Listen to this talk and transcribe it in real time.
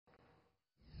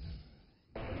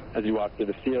as you walk through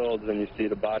the fields and you see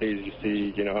the bodies, you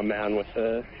see, you know, a man with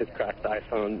his cracked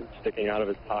iPhone sticking out of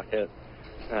his pocket.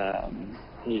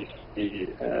 You see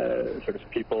sort of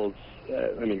people's,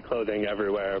 clothing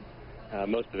everywhere.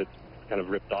 Most of it's kind of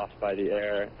ripped off by the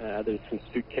air. There's some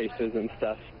suitcases and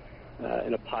stuff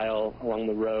in a pile along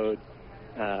the road.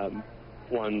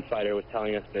 One fighter was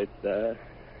telling us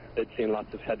they'd seen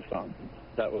lots of headphones.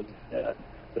 That was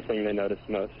the thing they noticed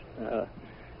most.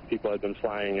 People had been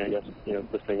flying, I guess, you know,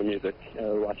 listening to music,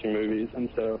 watching movies, and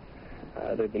so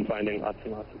they've been finding lots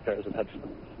and lots of pairs of headphones.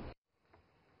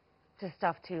 To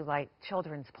stuff too, like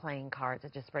children's playing cards.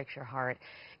 It just breaks your heart.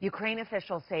 Ukraine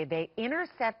officials say they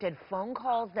intercepted phone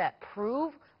calls that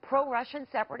prove pro-Russian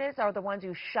separatists are the ones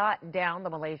who shot down the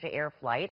Malaysia air flight.